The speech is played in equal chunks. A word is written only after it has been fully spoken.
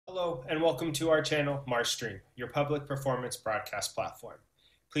Hello and welcome to our channel, MarshStream, your public performance broadcast platform.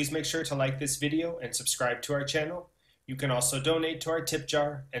 Please make sure to like this video and subscribe to our channel. You can also donate to our tip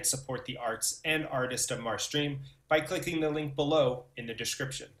jar and support the arts and artists of MarshStream by clicking the link below in the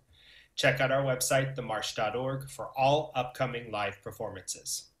description. Check out our website, themarsh.org, for all upcoming live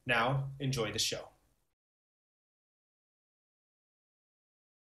performances. Now, enjoy the show.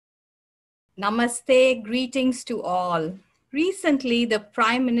 Namaste, greetings to all. Recently, the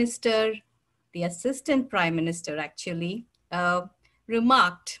Prime Minister, the Assistant Prime Minister actually,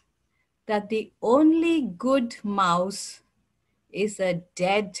 remarked that the only good mouse is a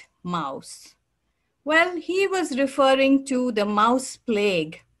dead mouse. Well, he was referring to the mouse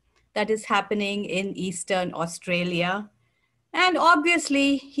plague that is happening in Eastern Australia. And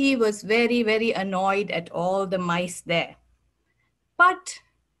obviously, he was very, very annoyed at all the mice there. But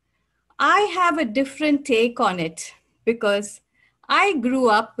I have a different take on it because I grew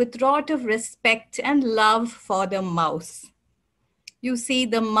up with a lot of respect and love for the mouse. You see,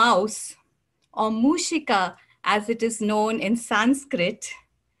 the mouse, or Moosika as it is known in Sanskrit,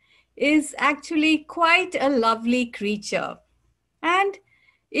 is actually quite a lovely creature. And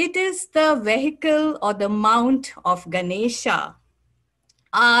it is the vehicle or the mount of Ganesha,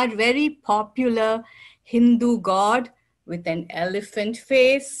 our very popular Hindu god with an elephant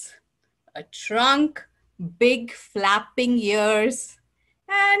face, a trunk, big flapping ears,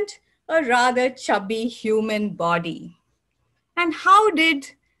 and a rather chubby human body. And how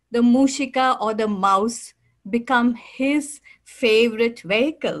did the Mushika or the mouse become his favorite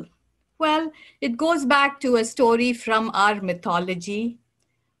vehicle? Well, it goes back to a story from our mythology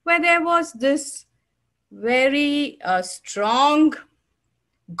where there was this very strong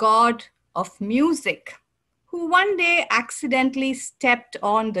god of music who one day accidentally stepped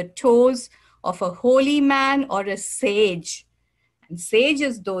on the toes of a holy man or a sage. And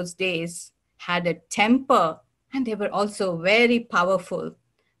sages those days had a temper and they were also very powerful.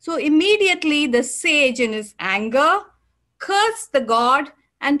 So immediately the sage, in his anger, cursed the god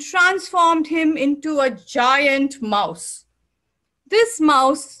and transformed him into a giant mouse. This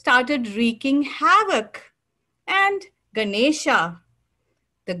mouse started wreaking havoc, and Ganesha,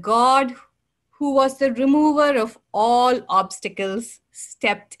 the god who was the remover of all obstacles,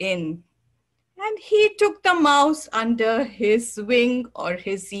 stepped in. And he took the mouse under his wing or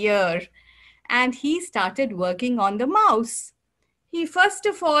his ear, and he started working on the mouse. He first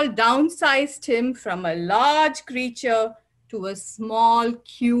of all downsized him from a large creature to a small,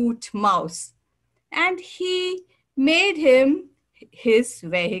 cute mouse. And he made him his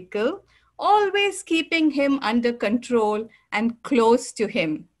vehicle, always keeping him under control and close to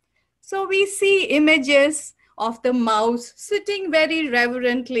him. So we see images of the mouse sitting very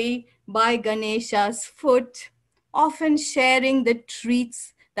reverently by Ganesha's foot, often sharing the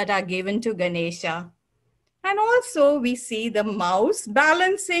treats that are given to Ganesha. And also we see the mouse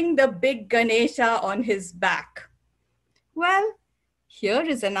balancing the big Ganesha on his back. Well, here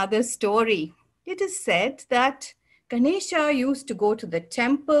is another story. It is said that Ganesha used to go to the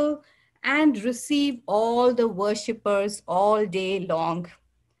temple and receive all the worshippers all day long.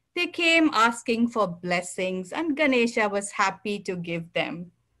 They came asking for blessings, and Ganesha was happy to give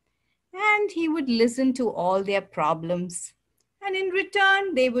them. And he would listen to all their problems. And in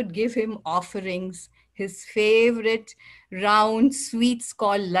return, they would give him offerings, his favorite round sweets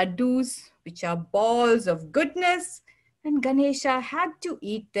called laddus, which are balls of goodness. And Ganesha had to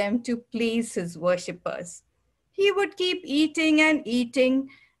eat them to please his worshippers. He would keep eating and eating,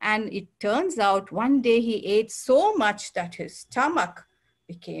 and it turns out one day he ate so much that his stomach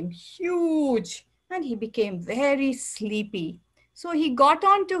became huge and he became very sleepy. So he got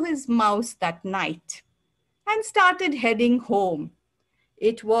onto his mouse that night and started heading home.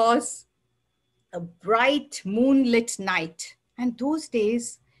 It was a bright moonlit night, and those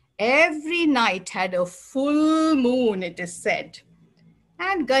days every night had a full moon, it is said.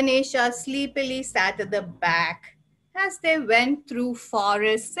 And Ganesha sleepily sat at the back as they went through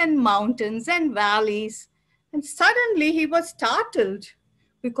forests and mountains and valleys. And suddenly he was startled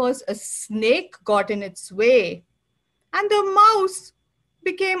because a snake got in its way. And the mouse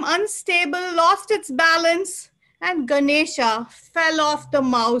became unstable, lost its balance, and Ganesha fell off the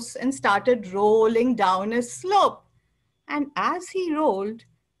mouse and started rolling down a slope. And as he rolled,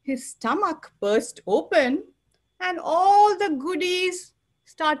 his stomach burst open and all the goodies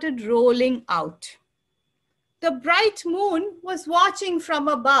started rolling out. The bright moon was watching from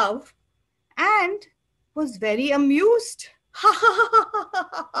above and was very amused.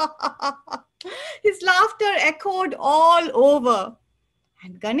 His laughter echoed all over.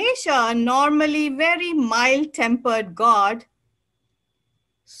 And Ganesha, a normally very mild-tempered god,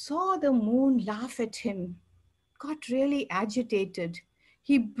 saw the moon laugh at him, got really agitated.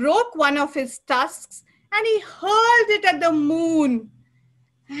 He broke one of his tusks and he hurled it at the moon.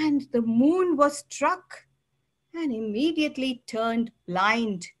 And the moon was struck and immediately turned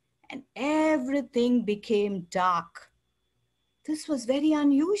blind, and everything became dark. This was very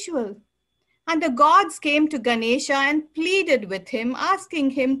unusual. And the gods came to Ganesha and pleaded with him,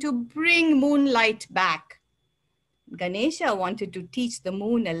 asking him to bring moonlight back. Ganesha wanted to teach the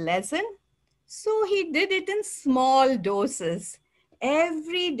moon a lesson, so he did it in small doses.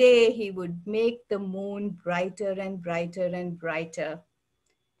 Every day he would make the moon brighter and brighter and brighter.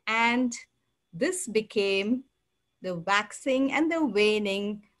 And this became the waxing and the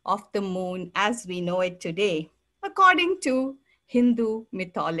waning of the moon as we know it today, according to Hindu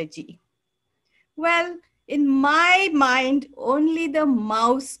mythology. Well, in my mind, only the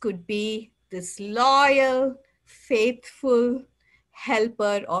mouse could be this loyal, faithful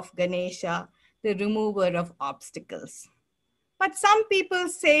helper of Ganesha, the remover of obstacles. But some people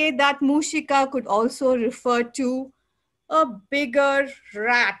say that Moosika could also refer to a bigger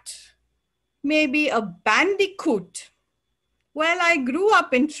rat, maybe a bandicoot. Well, I grew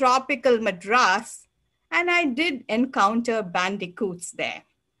up in tropical Madras and I did encounter bandicoots there.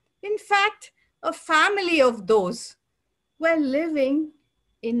 In fact, a family of those were living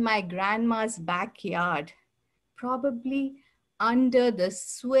in my grandma's backyard, probably under the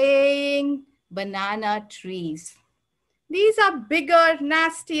swaying banana trees. These are bigger,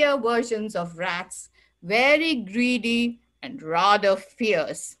 nastier versions of rats, very greedy and rather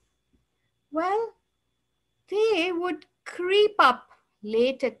fierce. Well, they would creep up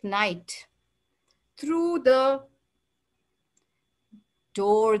late at night through the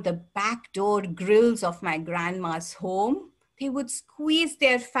back door grills of my grandma's home. They would squeeze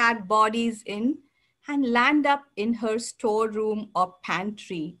their fat bodies in and land up in her storeroom or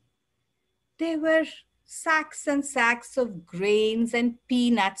pantry. There were sacks and sacks of grains and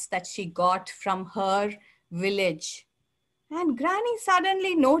peanuts that she got from her village. And Granny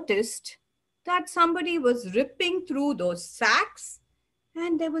suddenly noticed that somebody was ripping through those sacks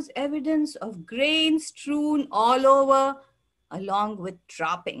and there was evidence of grain strewn all over along with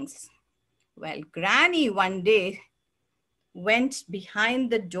droppings. Well, Granny one day went behind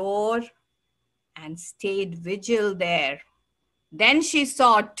the door and stayed vigil there. Then she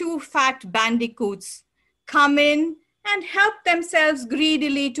saw two fat bandicoots come in and help themselves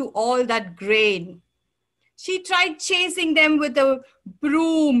greedily to all that grain. She tried chasing them with a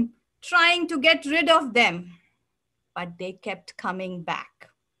broom, trying to get rid of them, but they kept coming back.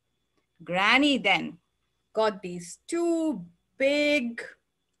 Granny then got these two big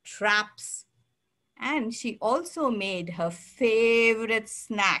traps, and she also made her favorite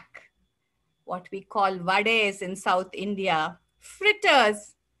snack, what we call vades in South India,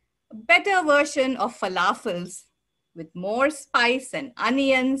 fritters, a better version of falafels with more spice and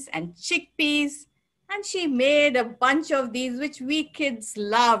onions and chickpeas. And she made a bunch of these, which we kids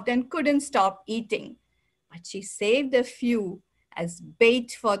loved and couldn't stop eating. But she saved a few as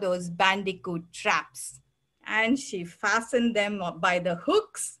bait for those bandicoot traps. And she fastened them by the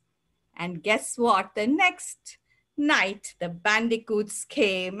hooks. And guess what? The next night, the bandicoots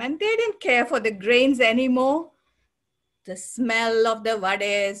came and they didn't care for the grains anymore. The smell of the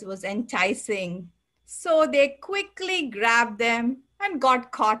vades was enticing. So they quickly grabbed them and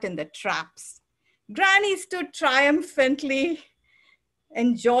got caught in the traps. Granny stood triumphantly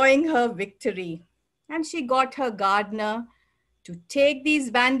enjoying her victory. And she got her gardener to take these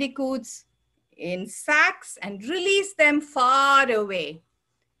bandicoots in sacks and release them far away.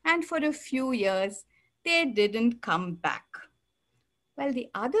 And for a few years, they didn't come back. Well, the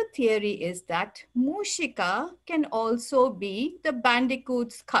other theory is that Moosika can also be the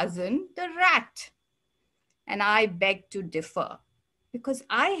bandicoot's cousin, the rat. And I beg to differ, because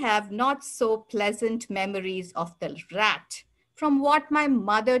I have not so pleasant memories of the rat from what my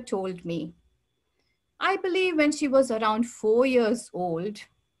mother told me. I believe when she was around 4 years old,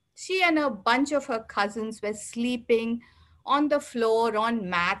 she and a bunch of her cousins were sleeping on the floor on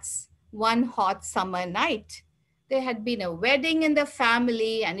mats one hot summer night. There had been a wedding in the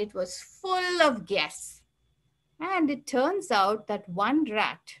family and it was full of guests. And it turns out that one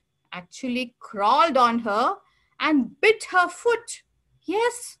rat actually crawled on her and bit her foot.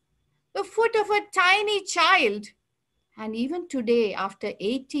 Yes, the foot of a tiny child. And even today, after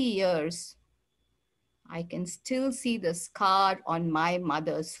 80 years, I can still see the scar on my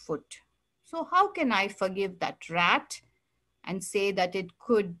mother's foot. So how can I forgive that rat and say that it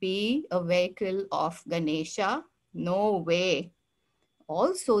could be a vehicle of Ganesha? No way.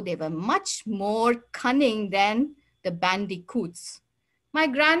 Also, they were much more cunning than the bandicoots. My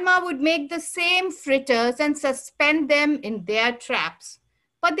grandma would make the same fritters and suspend them in their traps.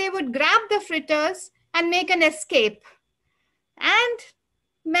 But they would grab the fritters and make an escape and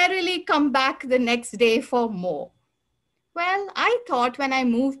merrily come back the next day for more. Well, I thought when I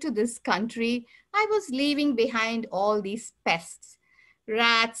moved to this country, I was leaving behind all these pests,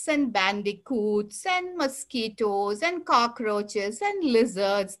 rats and bandicoots and mosquitoes and cockroaches and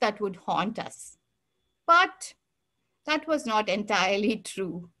lizards that would haunt us. But that was not entirely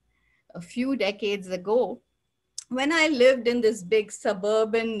true. A few decades ago, when I lived in this big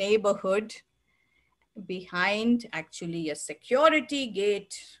suburban neighborhood, behind actually a security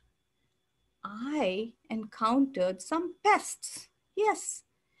gate, I encountered some pests. Yes.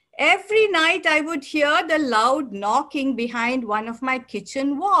 Every night I would hear the loud knocking behind one of my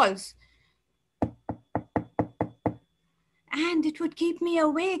kitchen walls, and it would keep me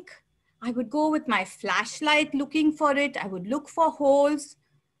awake. I would go with my flashlight looking for it. I would look for holes,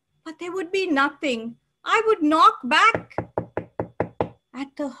 but there would be nothing. I would knock back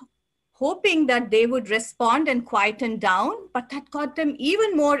at the hoping that they would respond and quieten down, but that got them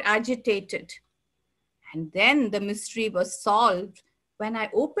even more agitated. And then the mystery was solved when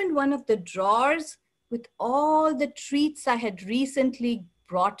I opened one of the drawers with all the treats I had recently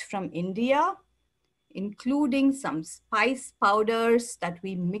brought from India, including some spice powders that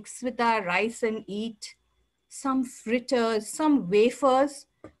we mix with our rice and eat, some fritters, some wafers.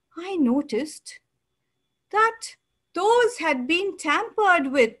 I noticed that those had been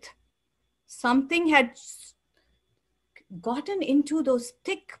tampered with. Something had gotten into those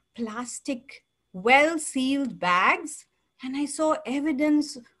thick plastic, well sealed bags, and I saw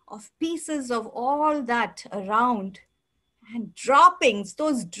evidence of pieces of all that around. And droppings,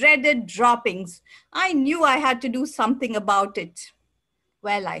 those dreaded droppings. I knew I had to do something about it.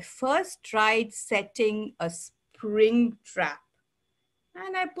 Well, I first tried setting a spring trap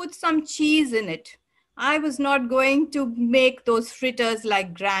and I put some cheese in it. I was not going to make those fritters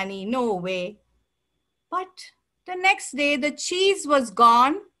like Granny, no way. But the next day, the cheese was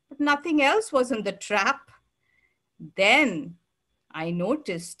gone, but nothing else was in the trap. Then I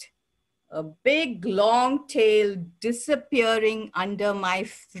noticed a big long tail disappearing under my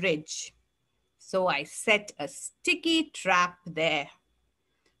fridge. So I set a sticky trap there.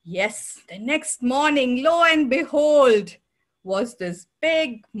 Yes, the next morning, lo and behold, was this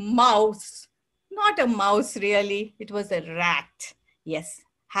big mouse. Not a mouse, really, it was a rat. Yes,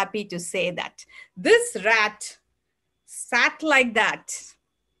 happy to say that. This rat sat like that,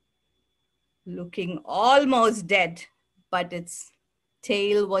 looking almost dead, but its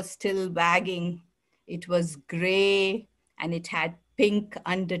tail was still wagging. It was gray and it had pink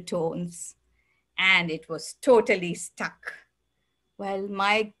undertones, and it was totally stuck. Well,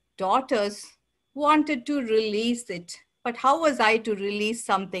 my daughters wanted to release it, but how was I to release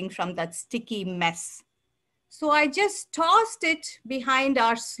something from that sticky mess? So I just tossed it behind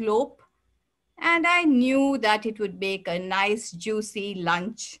our slope, and I knew that it would make a nice juicy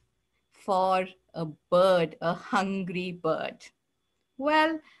lunch for a bird, a hungry bird.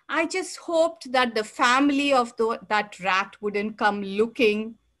 Well, I just hoped that the family of that rat wouldn't come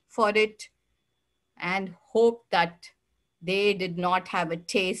looking for it, and hoped that they did not have a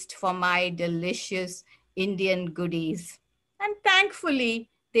taste for my delicious Indian goodies. And thankfully,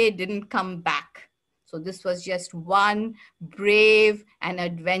 they didn't come back. So this was just one brave and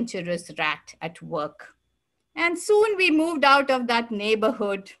adventurous rat at work. And soon we moved out of that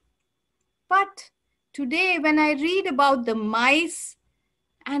neighborhood. But today, when I read about the mice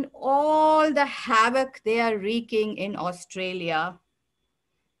and all the havoc they are wreaking in Australia,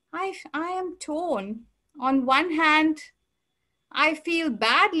 I am torn. On one hand, I feel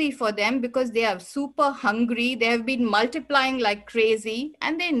badly for them because they are super hungry. They have been multiplying like crazy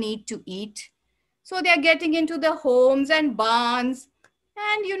and they need to eat. So they're getting into the homes and barns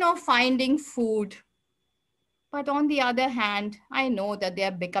and, finding food. But on the other hand, I know that they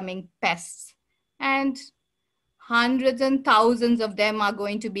are becoming pests and hundreds and thousands of them are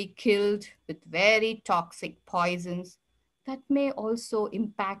going to be killed with very toxic poisons that may also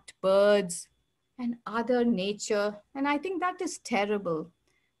impact birds and other nature. And I think that is terrible.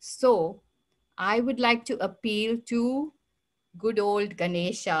 So I would like to appeal to good old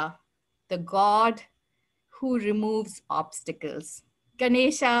Ganesha, the god who removes obstacles.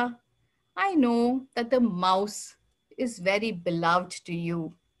 Ganesha, I know that the mouse is very beloved to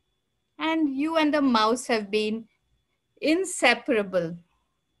you, and you and the mouse have been inseparable.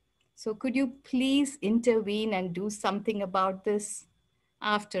 So could you please intervene and do something about this?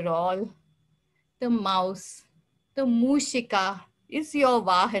 After all, the mouse, the Moosika, is your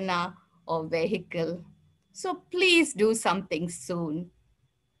vahana or vehicle. So please do something soon.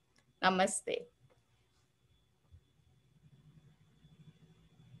 Namaste.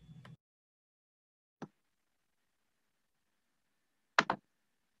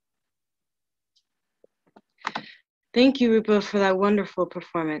 Thank you, Roopa, for that wonderful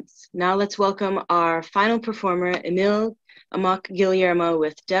performance. Now let's welcome our final performer, Emil Amok Guillermo,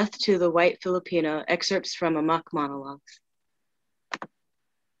 with Death to the White Filipino, excerpts from Amok Monologues.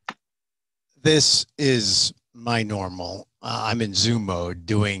 This is my normal. I'm in Zoom mode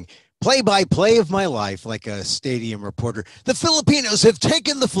doing play-by-play of my life like a stadium reporter. The Filipinos have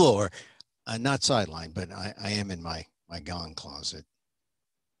taken the floor. Not sideline, but I am in my gong closet.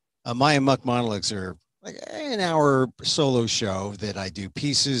 My Amok Monologues are like an hour solo show that I do,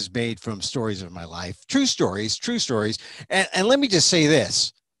 pieces made from stories of my life, true stories. And let me just say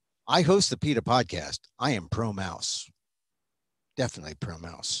this. I host the PETA podcast. I am pro mouse. Definitely pro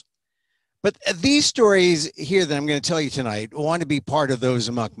mouse. But these stories here that I'm going to tell you tonight want to be part of those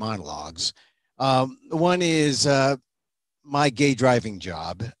Amok Monologues. One is my gay driving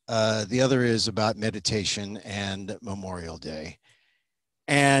job. The other is about meditation and Memorial Day.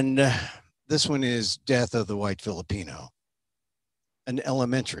 And this one is Death of the White Filipino, an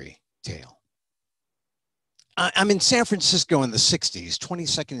elementary tale. I'm in San Francisco in the 60s,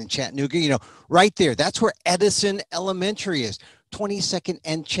 22nd and Chattanooga, you know, right there. That's where Edison Elementary is, 22nd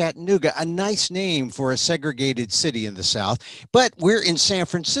and Chattanooga, a nice name for a segregated city in the South. But we're in San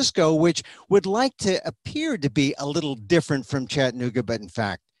Francisco, which would like to appear to be a little different from Chattanooga, but in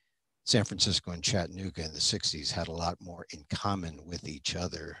fact, San Francisco and Chattanooga in the 60s had a lot more in common with each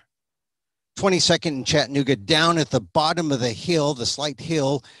other. 22nd and Chattanooga, down at the bottom of the hill, the slight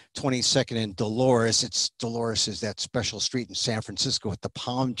hill, 22nd and Dolores. Dolores is that special street in San Francisco with the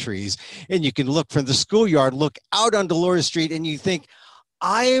palm trees. And you can look from the schoolyard, look out on Dolores Street, and you think,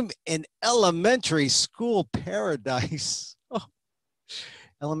 I'm in elementary school paradise. Oh,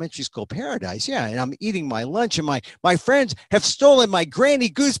 elementary school paradise, yeah. And I'm eating my lunch, and my friends have stolen my Granny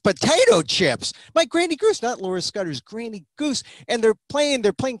Goose potato chips. My Granny Goose, not Laura Scudder's Granny Goose. And they're playing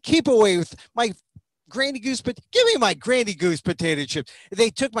keep away with my Granny Goose, but give me my Granny Goose potato chips. They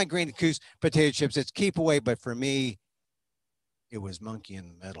took my Granny Goose potato chips. It's keep away, but for me, it was monkey in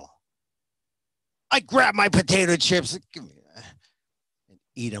the middle. I grab my potato chips, give me that, and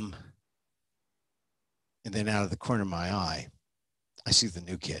eat them. And then out of the corner of my eye, I see the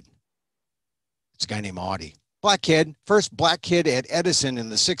new kid. It's a guy named Audie. Black kid, first black kid at Edison in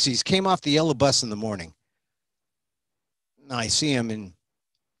the 60s, came off the yellow bus in the morning. And I see him, and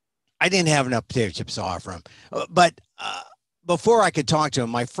I didn't have enough potato chips to offer him. But before I could talk to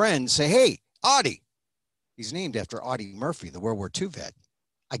him, my friends say, hey, Audie. He's named after Audie Murphy, the World War II vet.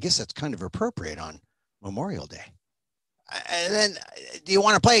 I guess that's kind of appropriate on Memorial Day. And then, do you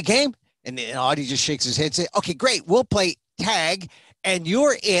want to play a game? And Audie just shakes his head and says, okay, great, we'll play tag, and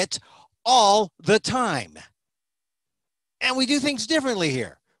you're it all the time. And we do things differently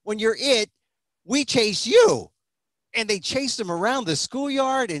here. When you're it, we chase you. And they chased him around the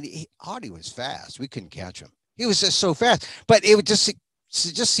schoolyard, and Audie was fast. We couldn't catch him. He was just so fast. But it just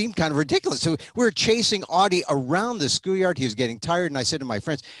seemed kind of ridiculous. So we were chasing Audie around the schoolyard. He was getting tired, and I said to my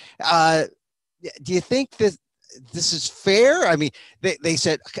friends, do you think that this is fair? I mean, they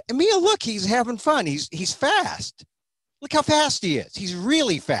said, Emil, look, he's having fun. He's fast. Look how fast he is. He's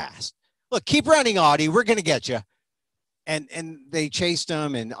really fast. Look, keep running, Audie. We're going to get you. And they chased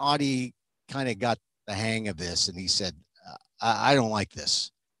him, and Audie kind of got the hang of this. And he said, I don't like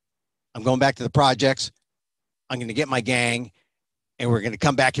this. I'm going back to the projects. I'm going to get my gang, and we're going to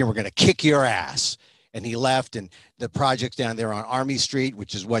come back here. We're going to kick your ass. And he left, and the projects down there on Army Street,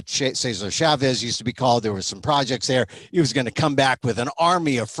 which is what Cesar Chavez used to be called. There were some projects there. He was going to come back with an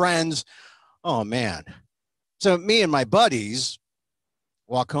army of friends. Oh, man. So me and my buddies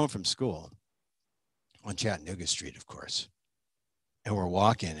walk home from school on Chattanooga Street, of course. And we're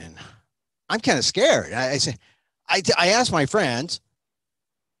walking, and I'm kind of scared. I asked my friends,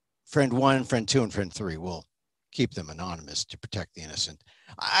 friend 1, friend 2, and friend 3, we'll keep them anonymous to protect the innocent.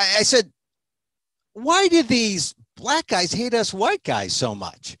 I said, why did these black guys hate us white guys so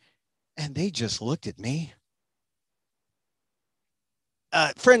much? And they just looked at me.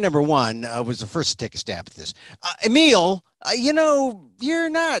 Friend number 1 was the first to take a stab at this. Emil, you know, you're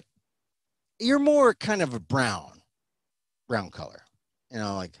more kind of a brown color, you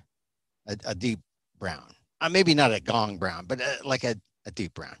know, like a deep brown. Maybe not a gong brown, but like a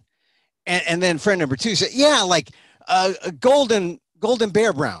deep brown. And then friend number 2 said, yeah, like a golden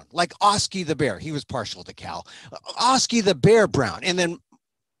bear brown, like Oski the bear. He was partial to Cal. Oski the bear brown. And then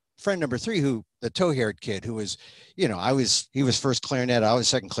friend number 3, the tow-haired kid who was, you know, he was first clarinet. I was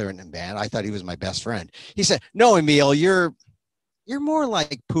second clarinet in band. I thought he was my best friend. He said, no, Emil, you're You're more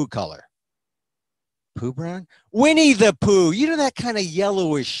like poo color. Poo brown? Winnie the Pooh. You know, that kind of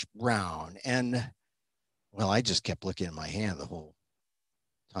yellowish brown. And, well, I just kept looking at my hand the whole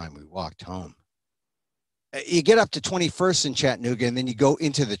time we walked home. You get up to 21st in Chattanooga, and then you go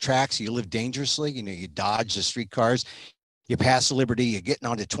into the tracks. You live dangerously. You know, you dodge the streetcars. You pass Liberty. You're getting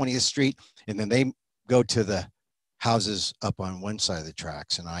onto 20th Street, and then they go to the houses up on one side of the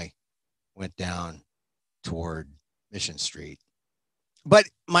tracks, and I went down toward Mission Street. But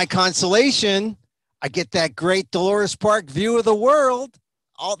my consolation, I get that great Dolores Park view of the world,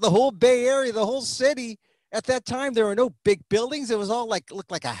 all the whole Bay Area, the whole city. At that time, there were no big buildings. It was all like,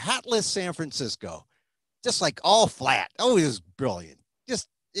 looked like a hatless San Francisco, just like all flat. Oh, it was brilliant.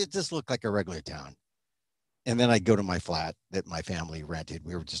 It just looked like a regular town. And then I'd go to my flat that my family rented.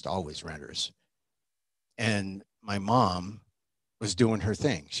 We were just always renters. And my mom was doing her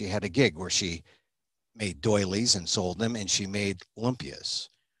thing. She had a gig where she made doilies and sold them, and she made lumpias.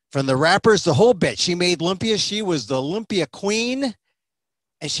 From the wrappers, the whole bit. She made lumpias. She was the lumpia queen,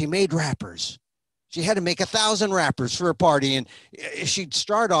 and she made wrappers. She had to make 1,000 wrappers for a party, and she'd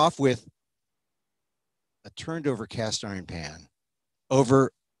start off with a turned over cast iron pan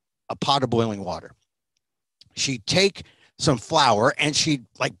over a pot of boiling water. She'd take some flour and she'd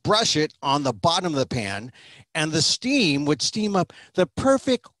like brush it on the bottom of the pan, and the steam would steam up the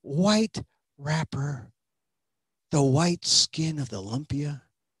perfect white wrapper, the white skin of the lumpia.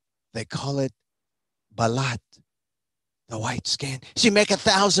 They call it balat, the white skin. She'd make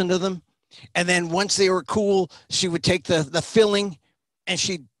 1,000 of them. And then once they were cool, she would take the filling and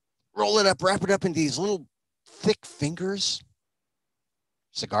she'd roll it up, wrap it up in these little thick fingers,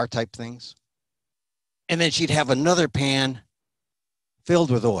 cigar type things. And then she'd have another pan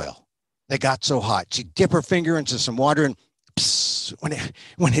filled with oil. They got so hot. She'd dip her finger into some water, and pss, when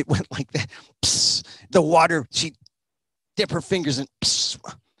it went like that, pss, the water, she'd dip her fingers and pss.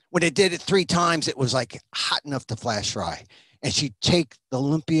 When it did it 3 times, it was like hot enough to flash fry. And she'd take the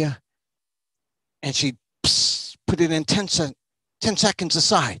lumpia and she'd pss, put it in 10 seconds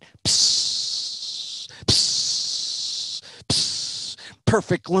aside. Pss, pss, pss.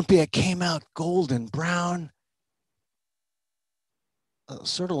 Perfect lumpia came out golden brown,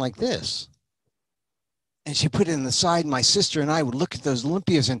 sort of like this. And she put it in the side. My sister and I would look at those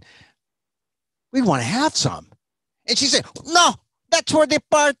lumpias and we'd want to have some. And she said, "No, that's for the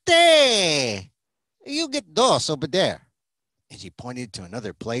party. You get dos over there." And she pointed to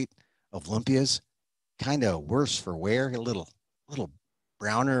another plate of lumpias, kind of worse for wear, a little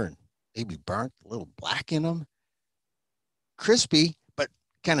browner and maybe burnt, a little black in them. Crispy, but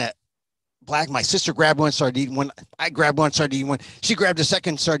kind of black. My sister grabbed one, started eating one. I grabbed one, started eating one. She grabbed a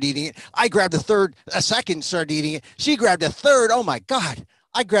second, started eating it. I grabbed a second, started eating it. She grabbed a third. Oh my God.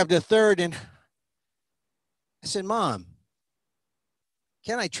 I grabbed a third, and I said, "Mom,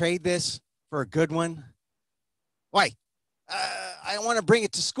 can I trade this for a good one?" "Why?" "I want to bring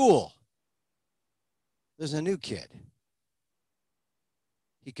it to school. There's a new kid.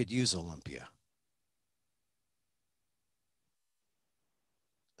 He could use a lumpia."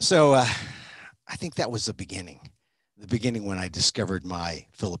 So I think that was the beginning when I discovered my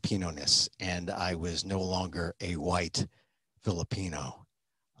Filipino-ness, and I was no longer a white Filipino.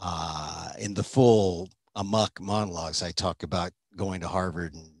 In the full Amok Monologues, I talk about going to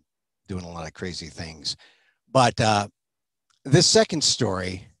Harvard and doing a lot of crazy things. But this second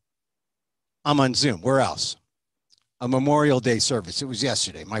story, I'm on Zoom. Where else? A Memorial Day service. It was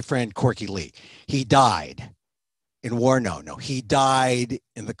yesterday. My friend Corky Lee, he died in war. No, he died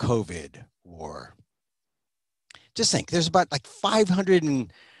in the COVID war. Just think, there's about like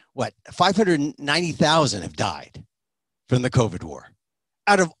 590,000 have died from the COVID war.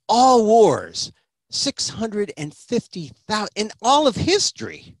 Out of all wars, 650,000 in all of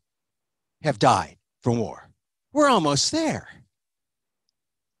history have died from war. We're almost there.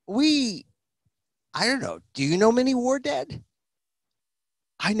 I don't know. Do you know many war dead?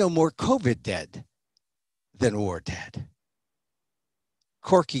 I know more COVID dead than war dead.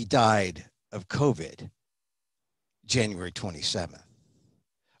 Corky died of COVID January 27th.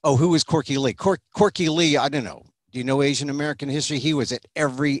 Oh, who was Corky Lee? Corky Lee, I don't know. Do you know Asian American history? He was at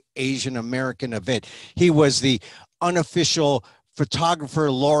every Asian American event. He was the unofficial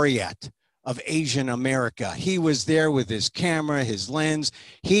photographer laureate of Asian America. He was there with his camera, his lens.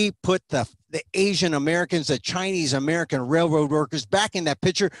 He put the Asian Americans, the Chinese American railroad workers back in that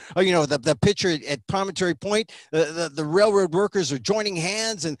picture. Oh, you know, the picture at Promontory Point, the railroad workers are joining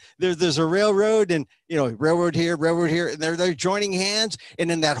hands, and there's a railroad, and, you know, railroad here, and they're joining hands. And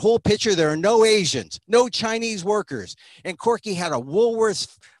in that whole picture, there are no Asians, no Chinese workers. And Corky had a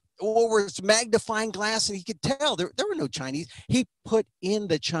Woolworths Woolworth's magnifying glass, and he could tell there were no Chinese. He put in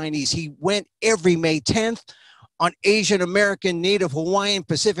the Chinese. He went every May 10th on Asian American, Native Hawaiian,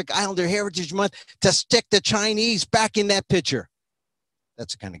 Pacific Islander Heritage Month to stick the Chinese back in that picture.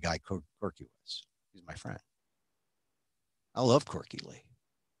 That's the kind of guy Corky was. He's my friend. I love Corky Lee.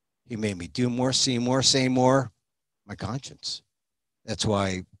 He made me do more, see more, say more. My conscience. That's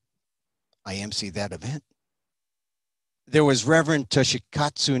why I emceed that event. There was Reverend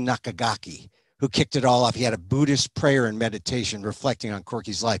Toshikatsu Nakagaki, who kicked it all off. He had a Buddhist prayer and meditation reflecting on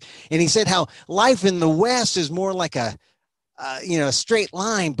Corky's life. And he said how life in the West is more like a straight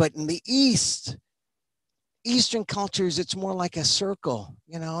line, but in the East, Eastern cultures, it's more like a circle,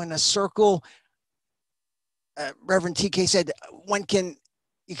 in a circle. Reverend TK said,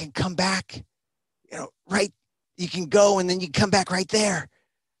 you can come back, right. You can go and then you come back right there.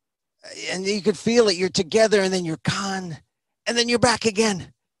 And you could feel it. You're together and then you're gone and then you're back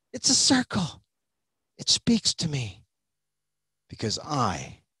again. It's a circle. It speaks to me because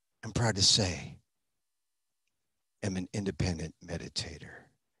I am proud to say am an independent meditator.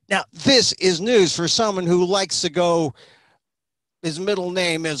 Now, this is news for someone who likes to go, his middle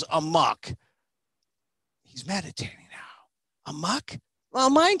name is Amok. He's meditating now. Amok?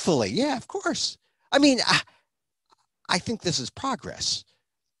 Well, mindfully. Yeah, of course. I mean, I think this is progress.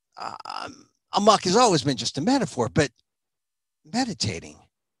 Amok has always been just a metaphor, but meditating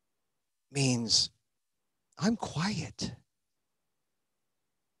means I'm quiet.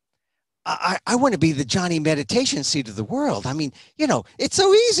 I want to be the Johnny meditation seat of the world. I mean, it's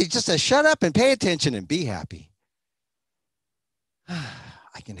so easy just to shut up and pay attention and be happy.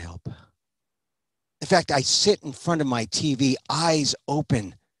 I can help. In fact, I sit in front of my TV, eyes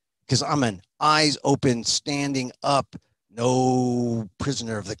open, because I'm an eyes open, standing up, no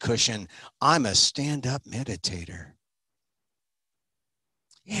prisoner of the cushion. I'm a stand-up meditator.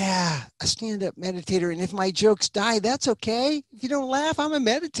 Yeah, a stand-up meditator. And if my jokes die, that's okay. If you don't laugh, I'm a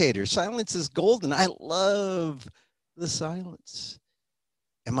meditator. Silence is golden. I love the silence.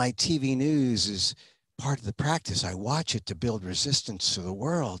 And my TV news is part of the practice. I watch it to build resistance to the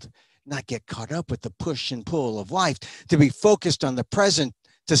world, not get caught up with the push and pull of life, to be focused on the present,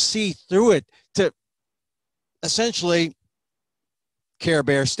 to see through it, to essentially Care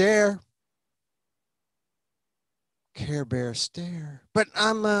Bear stare. Care Bear stare. But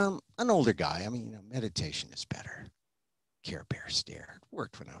I'm an older guy. I mean, meditation is better. Care Bear stare. It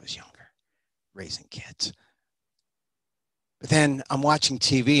worked when I was younger, raising kids. But then I'm watching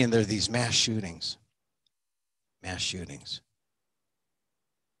TV and there are these mass shootings. Mass shootings.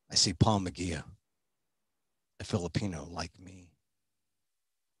 I see Paul Mejia, a Filipino like me.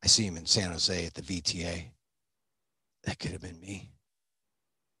 I see him in San Jose at the VTA. That could have been me.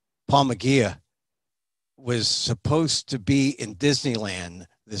 Paul Mejia was supposed to be in Disneyland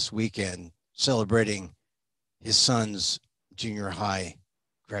this weekend celebrating his son's junior high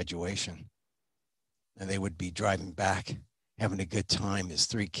graduation. And they would be driving back, having a good time, his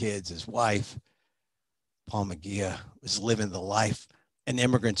 3 kids, his wife. Paul Mejia was living the life, an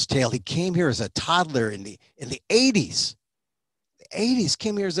immigrant's tale. He came here as a toddler in the 80s. The 80s,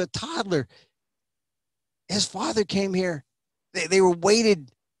 came here as a toddler. His father came here. They were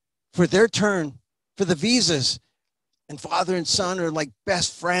waited for their turn for the visas, and father and son are like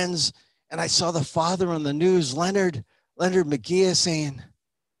best friends. And I saw the father on the news, Leonard Mejia, saying,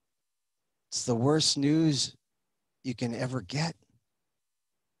 it's the worst news you can ever get.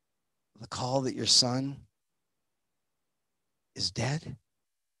 The call that your son is dead.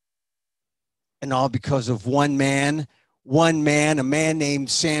 And all because of one man, a man named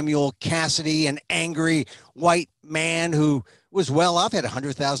Samuel Cassidy, an angry white man who was well off, had a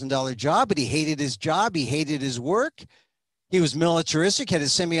 $100,000 job, but he hated his job. He hated his work. He was militaristic, had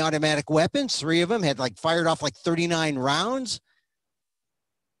his semi-automatic weapons, 3 of them, had fired off 39 rounds.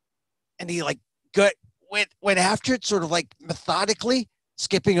 And he went after it sort of methodically,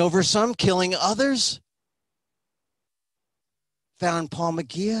 skipping over some, killing others. Found Paul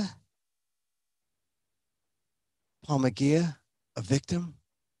Mejia. Paul Mejia, a victim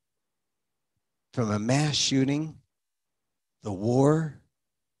from a mass shooting, the war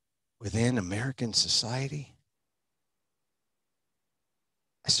within American society.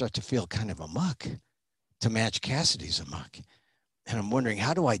 I start to feel kind of amok to match Cassidy's amok. And I'm wondering,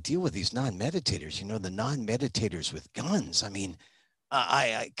 how do I deal with these non-meditators? The non-meditators with guns. I mean,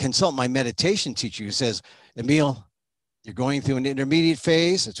 I consult my meditation teacher who says, Emil, you're going through an intermediate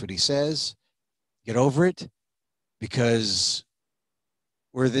phase. That's what he says. Get over it, because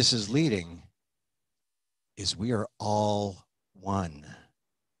where this is leading is we are all one.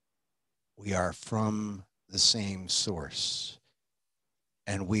 We are from the same source.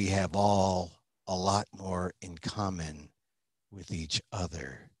 and we have all a lot more in common with each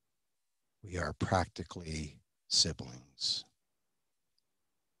other. We are practically siblings.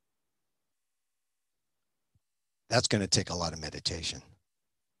 That's going to take a lot of meditation.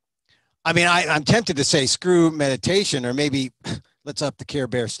 I mean, I'm tempted to say screw meditation, or maybe let's up the Care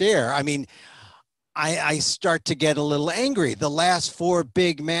Bear stare. I mean, I start to get a little angry. The last 4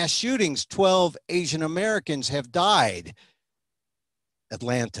 big mass shootings, 12 Asian Americans have died.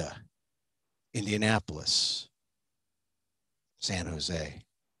 Atlanta, Indianapolis, San Jose.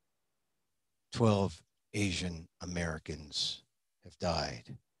 12 Asian Americans have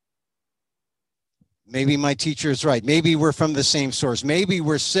died. Maybe my teacher is right. Maybe we're from the same source. Maybe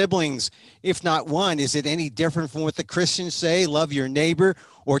we're siblings, if not one. Is it any different from what the Christians say? Love your neighbor,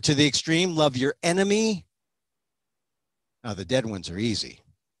 or to the extreme, love your enemy? Now, the dead ones are easy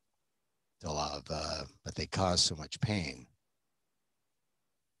to love, but they cause so much pain.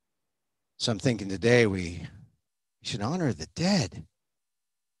 So I'm thinking today we should honor the dead.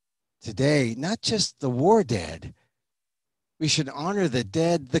 Today, not just the war dead. We should honor the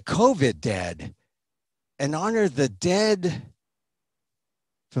dead, the COVID dead, and honor the dead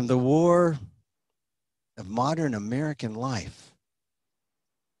from the war of modern American life.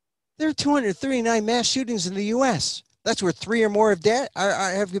 There are 239 mass shootings in the U.S. That's where 3 or more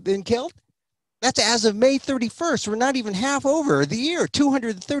have been killed. That's as of May 31st. We're not even half over the year.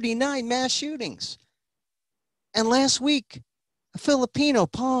 239 mass shootings. And last week, a Filipino,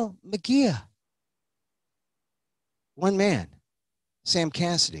 Paul Mejia. One man, Sam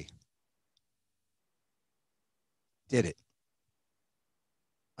Cassidy, did it.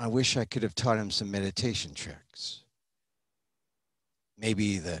 I wish I could have taught him some meditation tricks.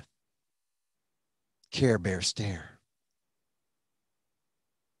 Maybe the Care Bear stare.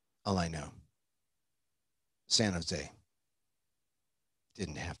 All I know, San Jose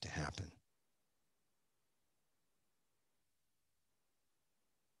didn't have to happen.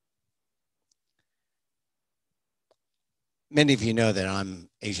 Many of you know that I'm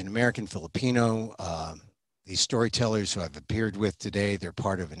Asian American, Filipino. These storytellers who I've appeared with today, they're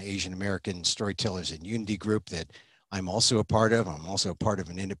part of an Asian American Storytellers in Unity group that I'm also a part of. I'm also a part of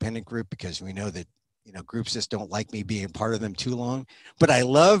an independent group because we know that, you know, groups just don't like me being part of them too long. But I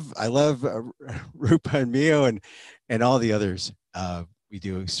love Roopa and Mio and all the others. We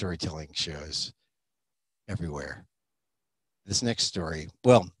do storytelling shows everywhere. This next story,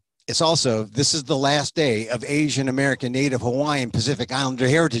 well, it's also, this is the last day of Asian American, Native Hawaiian, Pacific Islander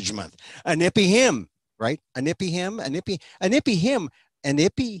Heritage Month. A hippie hymn, right? A hippie hymn, a hippie hymn?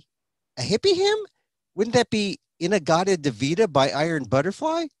 Wouldn't that be Inagata Devita by Iron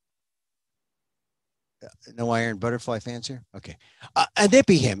Butterfly? No Iron Butterfly fans here? Okay. A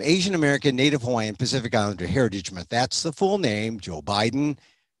hippie hymn, Asian American, Native Hawaiian, Pacific Islander Heritage Month. That's the full name. Joe Biden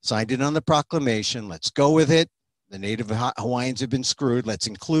signed it on the proclamation. Let's go with it. The Native Hawaiians have been screwed. Let's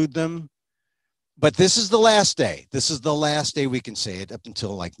include them. But this is the last day. This is the last day we can say it up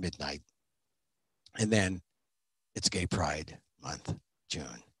until like midnight. And then it's Gay Pride Month,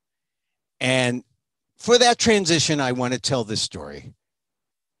 June. And for that transition, I want to tell this story.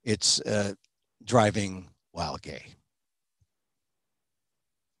 It's Driving While Gay.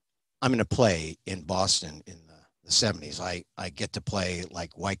 I'm in a play in Boston in the 70s. I get to play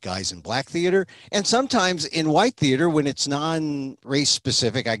like white guys in black theater. And sometimes in white theater, when it's non-race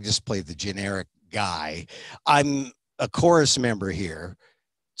specific, I just play the generic guy. I'm a chorus member here.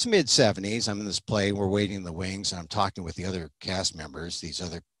 It's mid-70s. I'm in this play. We're waiting in the wings, and I'm talking with the other cast members, these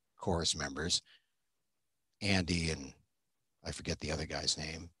other chorus members, Andy, and I forget the other guy's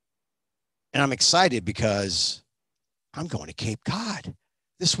name. And I'm excited because I'm going to Cape Cod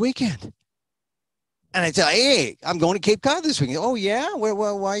this weekend. And I tell, hey, I'm going to Cape Cod this weekend. Oh, yeah?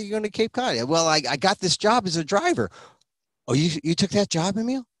 Well, why are you going to Cape Cod? Well, I got this job as a driver. Oh, you took that job,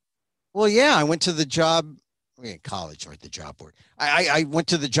 Emil? Well, yeah, I went to the job. In college or at the job board. I went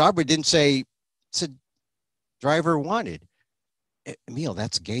to the job board, didn't say, it said driver wanted. Emil,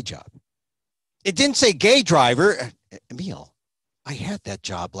 that's a gay job. It didn't say gay driver. Emil, I had that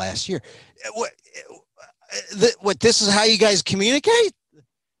job last year. What, this is how you guys communicate?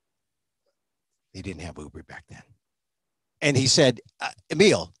 They didn't have Uber back then. And he said,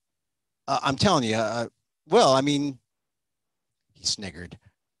 Emil, I'm telling you, well, I mean, he sniggered.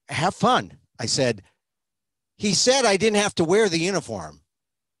 Have fun. I said, he said I didn't have to wear the uniform.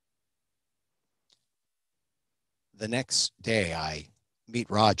 The next day, I meet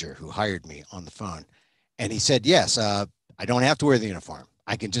Roger, who hired me, on the phone. And he said, yes, I don't have to wear the uniform.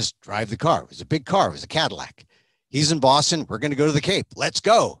 I can just drive the car. It was a big car. It was a Cadillac. He's in Boston. We're going to go to the Cape. Let's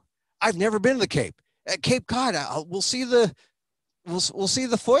go. I've never been to the Cape. At Cape Cod, we'll see we'll see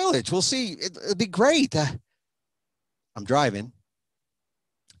the foliage. We'll see. It'll be great. I'm driving.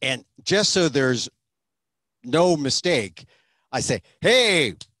 And just so there's no mistake, I say,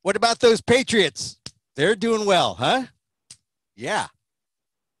 hey, what about those Patriots? They're doing well, huh? Yeah.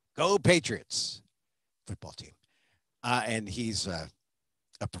 Go Patriots. Football team. And he's a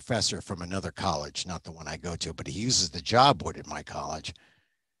professor from another college, not the one I go to, but he uses the job board at my college.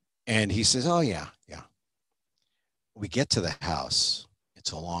 And he says, oh, yeah. We get to the house.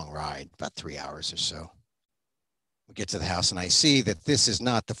 It's a long ride, about 3 hours or so. We get to the house and I see that this is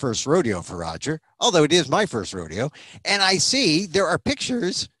not the first rodeo for Roger, although it is my first rodeo. And I see there are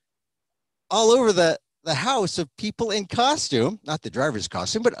pictures all over the house of people in costume, not the driver's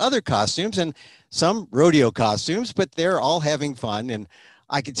costume, but other costumes and some rodeo costumes, but they're all having fun. And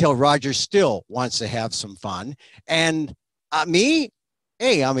I can tell Roger still wants to have some fun. And me,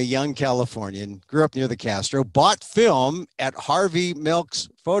 hey, I'm a young Californian, grew up near the Castro, bought film at Harvey Milk's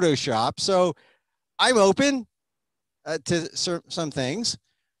photo shop. So I'm open to some things.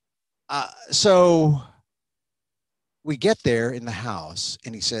 So we get there in the house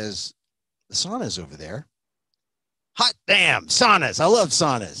and he says, the sauna's over there. Hot damn, saunas. I love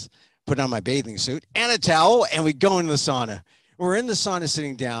saunas. Put on my bathing suit and a towel and we go into the sauna. We're in the sauna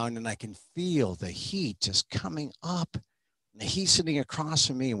sitting down and I can feel the heat just coming up. And he's sitting across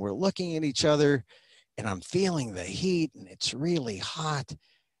from me and we're looking at each other and I'm feeling the heat and it's really hot.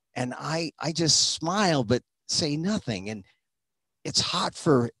 And I just smile, but say nothing. And it's hot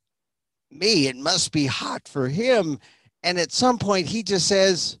for me. It must be hot for him. And at some point he just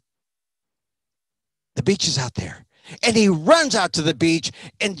says, the beach is out there. And he runs out to the beach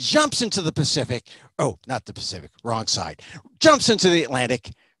and jumps into the Pacific. Oh, not the Pacific, wrong side. Jumps into the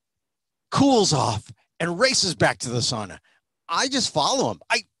Atlantic, cools off, and races back to the sauna. I just follow him.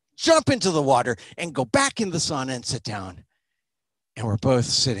 I jump into the water and go back in the sauna and sit down. And we're both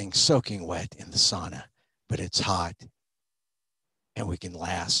sitting soaking wet in the sauna, but it's hot. And we can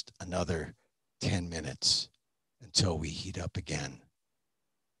last another 10 minutes until we heat up again,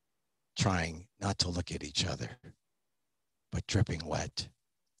 trying not to look at each other, but dripping wet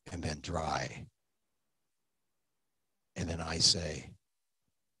and then dry. And then I say,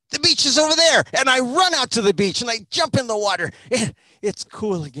 the beach is over there. And I run out to the beach and I jump in the water. It's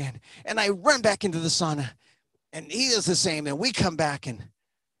cool again. And I run back into the sauna and he does the same. And we come back and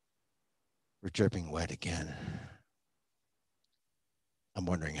we're dripping wet again. I'm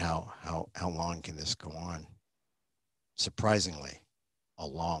wondering how long can this go on? Surprisingly, a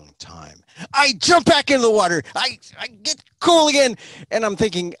long time. I jump back in the water. I get cool again. And I'm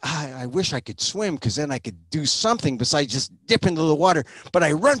thinking, I wish I could swim because then I could do something besides just dip into the water. But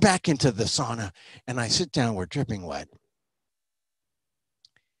I run back into the sauna and I sit down. We're dripping wet.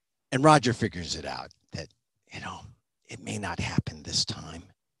 And Roger figures it out that, it may not happen this time.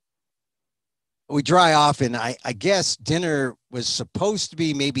 We dry off and I guess dinner was supposed to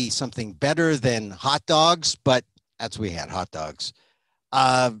be maybe something better than hot dogs, but that's what we had, hot dogs.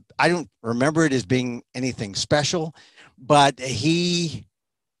 I don't remember it as being anything special, but he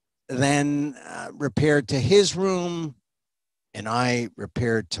then repaired to his room and I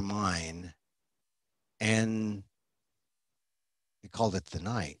repaired to mine and we called it the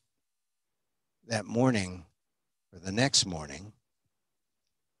night. That morning or the next morning,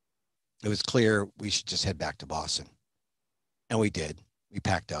 it was clear we should just head back to Boston. And we did. We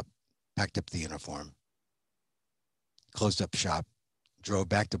packed up the uniform, closed up shop, drove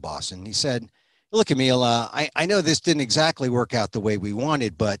back to Boston. He said, look, Emil, I know this didn't exactly work out the way we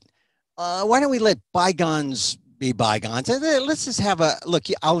wanted, but why don't we let bygones be bygones? Let's just have look,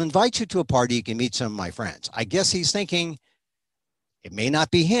 I'll invite you to a party. You can meet some of my friends. I guess he's thinking it may not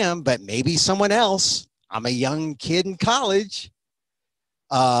be him, but maybe someone else. I'm a young kid in college.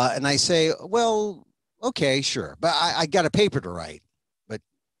 And I say, well, okay, sure. But I got a paper to write. But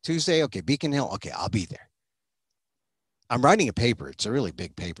Tuesday, okay, Beacon Hill. Okay, I'll be there. I'm writing a paper. It's a really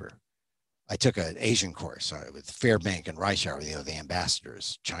big paper. I took an Asian course with Fairbank and Reischauer, the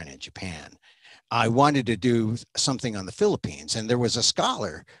ambassadors, China and Japan. I wanted to do something on the Philippines. And there was a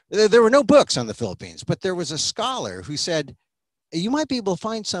scholar. There were no books on the Philippines, but there was a scholar who said, you might be able to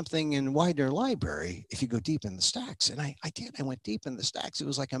find something in Widener Library if you go deep in the stacks. And I did. I went deep in the stacks. It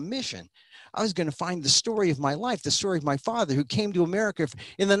was like a mission. I was going to find the story of my life, the story of my father who came to America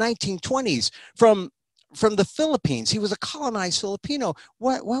in the 1920s from the Philippines. He was a colonized Filipino.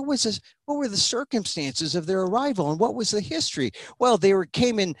 What was this? What were the circumstances of their arrival and what was the history? Well,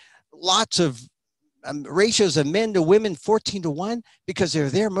 came in lots of ratios of men to women, 14-1, because they were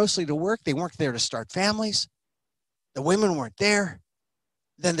there mostly to work. They weren't there to start families. The women weren't there.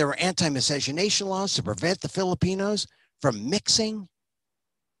 Then there were anti-miscegenation laws to prevent the Filipinos from mixing.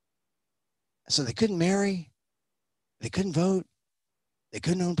 So they couldn't marry, they couldn't vote, they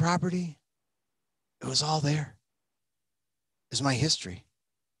couldn't own property. It was all there. It was my history,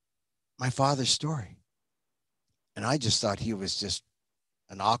 my father's story. And I just thought he was just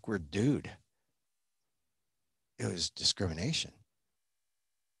an awkward dude. It was discrimination.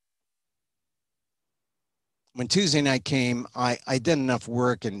 When Tuesday night came, I'd done enough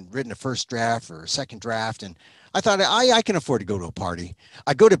work and written a first draft or a second draft, and I thought I can afford to go to a party.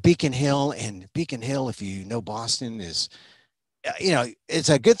 I go to Beacon Hill, and Beacon Hill, if you know Boston, is, you know, it's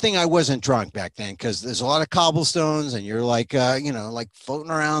a good thing I wasn't drunk back then, because there's a lot of cobblestones, and you're like, you know, like floating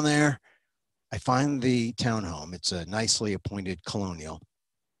around there. I find the townhome. It's a nicely appointed colonial.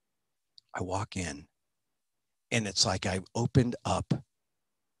 I walk in, and it's like I opened up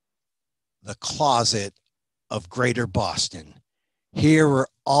the closet of Greater Boston. Here were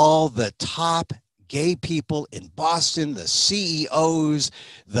all the top gay people in Boston, the CEOs,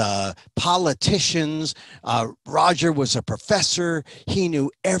 the politicians. Roger was a professor. He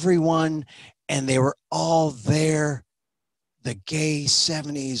knew everyone, and they were all there. The gay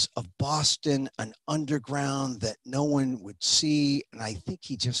 70s of Boston, an underground that no one would see. And I think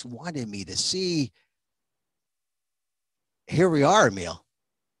he just wanted me to see. Here we are, Emil.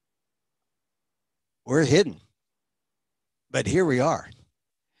 We're hidden, but here we are.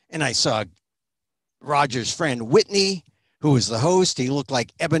 And I saw Roger's friend Whitney, who was the host. He looked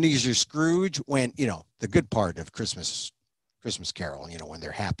like Ebenezer Scrooge when, you know, the good part of Christmas Carol, you know, when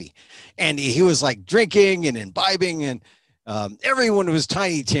they're happy. And he was like drinking and imbibing, and everyone was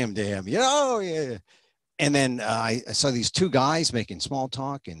Tiny Tim to him, you know. Yeah. And then I saw these two guys making small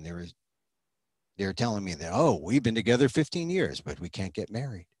talk, and they were telling me that, oh, we've been together 15 years, but we can't get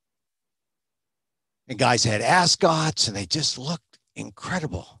married. And guys had ascots, and they just looked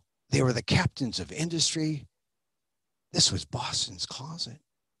incredible. They were the captains of industry. This was Boston's closet.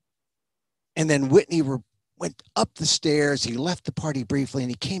 And then Whitney went up the stairs. He left the party briefly,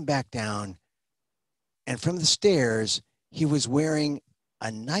 and he came back down. And from the stairs, he was wearing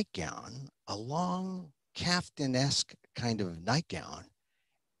a nightgown, a long caftan-esque kind of nightgown,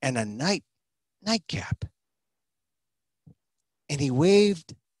 and a nightcap. And he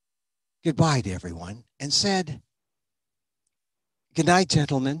waved goodbye to everyone and said, "Good night,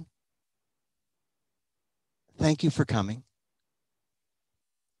 gentlemen. Thank you for coming."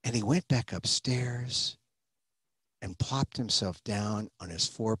 And he went back upstairs and plopped himself down on his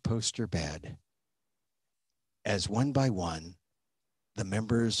 4-poster bed as one by one, the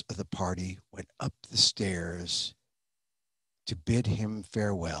members of the party went up the stairs to bid him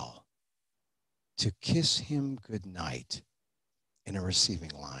farewell, to kiss him goodnight in a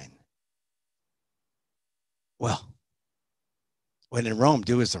receiving line. Well, when in Rome,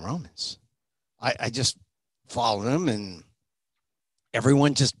 do as the Romans. I just followed him, and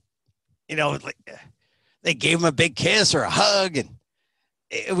everyone just, you know, like they gave him a big kiss or a hug, and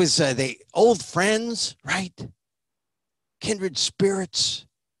it was they old friends, right? Kindred spirits.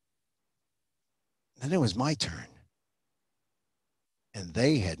 Then it was my turn, and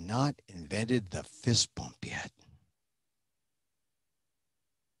they had not invented the fist bump yet,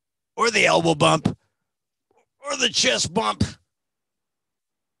 or the elbow bump, or the chest bump.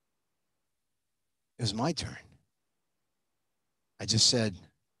 It was my turn. I just said,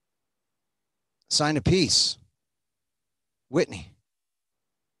 "Sign of peace. Whitney,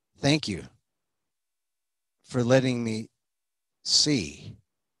 thank you for letting me see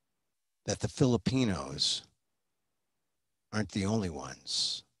that the Filipinos aren't the only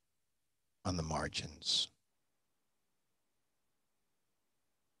ones on the margins."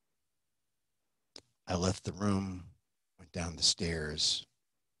 I left the room, went down the stairs,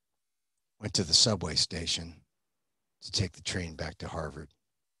 went to the subway station to take the train back to Harvard.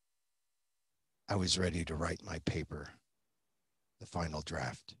 I was ready to write my paper, the final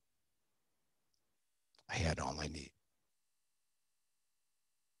draft. I had all I